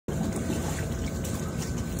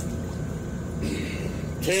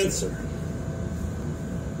Cancer.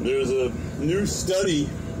 There's a new study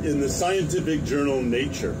in the scientific journal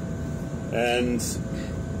Nature, and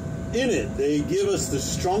in it they give us the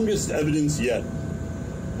strongest evidence yet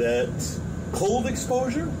that cold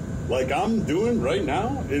exposure, like I'm doing right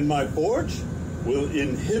now in my forge, will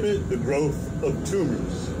inhibit the growth of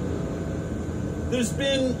tumors. There's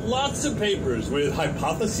been lots of papers with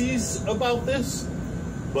hypotheses about this,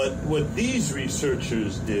 but what these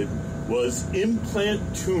researchers did was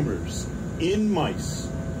implant tumors in mice.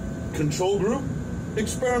 Control group,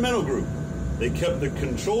 experimental group. They kept the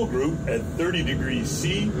control group at 30 degrees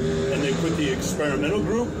C, and they put the experimental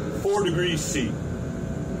group 4 degrees C.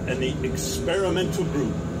 And the experimental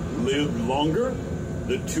group lived longer,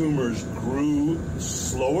 the tumors grew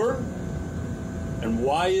slower. And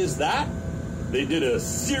why is that? They did a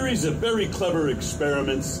series of very clever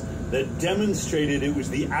experiments that demonstrated it was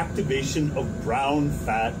the activation of brown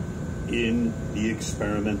fat in the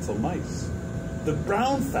experimental mice. The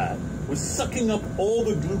brown fat was sucking up all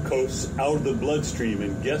the glucose out of the bloodstream,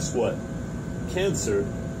 and guess what? Cancer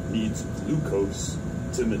needs glucose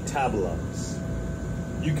to metabolize.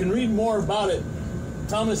 You can read more about it.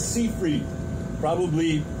 Thomas Seyfried,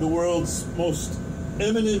 probably the world's most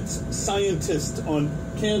eminent scientist on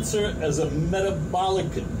cancer as a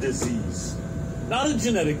metabolic disease, not a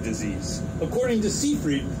genetic disease. According to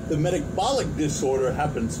Seyfried, the metabolic disorder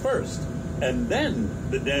happens first, and then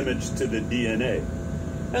the damage to the DNA.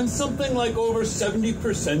 And something like over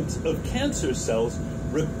 70% of cancer cells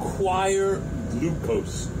require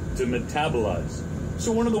glucose to metabolize.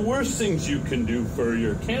 So one of the worst things you can do for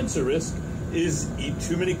your cancer risk is eat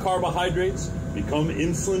too many carbohydrates, become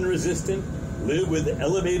insulin resistant, live with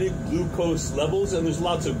elevated glucose levels, and there's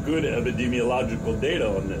lots of good epidemiological data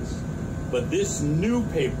on this. But this new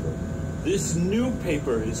paper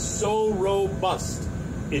is so robust.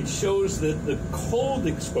 It shows that the cold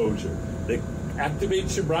exposure that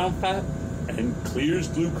activates your brown fat and clears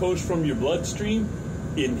glucose from your bloodstream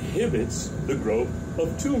inhibits the growth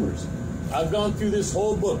of tumors. I've gone through this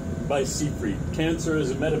whole book by Seyfried, Cancer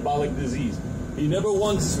as a Metabolic Disease. He never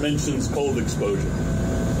once mentions cold exposure.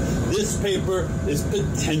 This paper is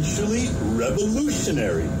potentially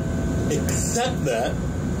revolutionary, except that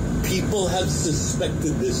people have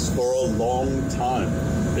suspected this for a long time.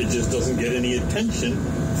 It just doesn't get any attention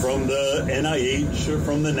from the NIH or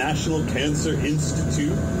from the National Cancer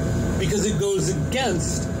Institute because it goes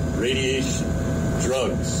against radiation,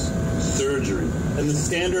 drugs, surgery, and the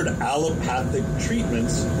standard allopathic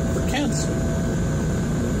treatments for cancer.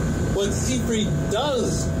 What Seyfried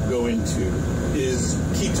does go into is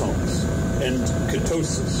ketones and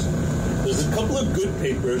ketosis. There's a couple of good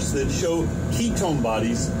papers that show ketone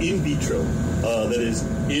bodies in vitro, that is,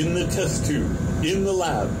 in the test tube, in the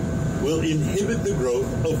lab, will inhibit the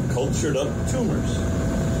growth of cultured up tumors.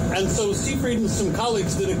 And so Seyfried and some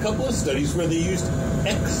colleagues did a couple of studies where they used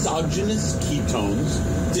exogenous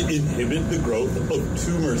ketones to inhibit the growth of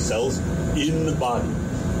tumor cells in the body.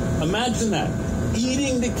 Imagine that.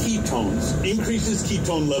 Eating the ketones increases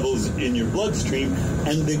ketone levels in your bloodstream,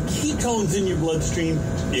 and the ketones in your bloodstream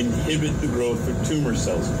inhibit the growth of tumor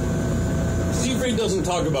cells. Seyfried doesn't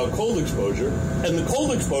talk about cold exposure, and the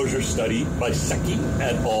cold exposure study by Secchi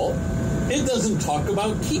et al., it doesn't talk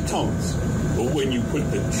about ketones. But when you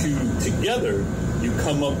put the two together, you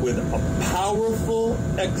come up with a powerful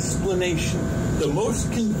explanation, the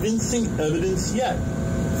most convincing evidence yet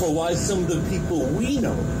for why some of the people we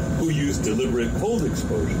know who use deliberate cold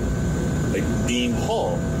exposure, like Dean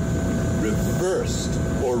Hall, reversed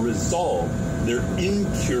or resolved their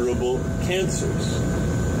incurable cancers.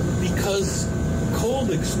 Because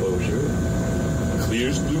cold exposure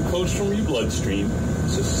clears glucose from your bloodstream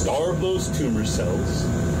to starve those tumor cells,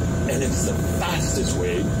 and it's the fastest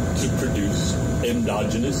way to produce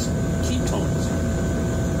endogenous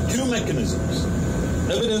ketones. Two mechanisms,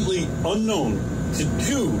 evidently unknown to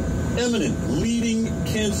two eminent leading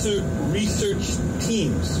cancer research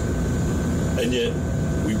teams, and yet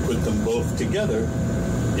we put them both together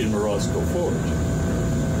in Morozko Forge.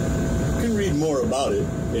 You can read more about it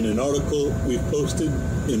in an article we've posted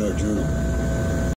in our journal.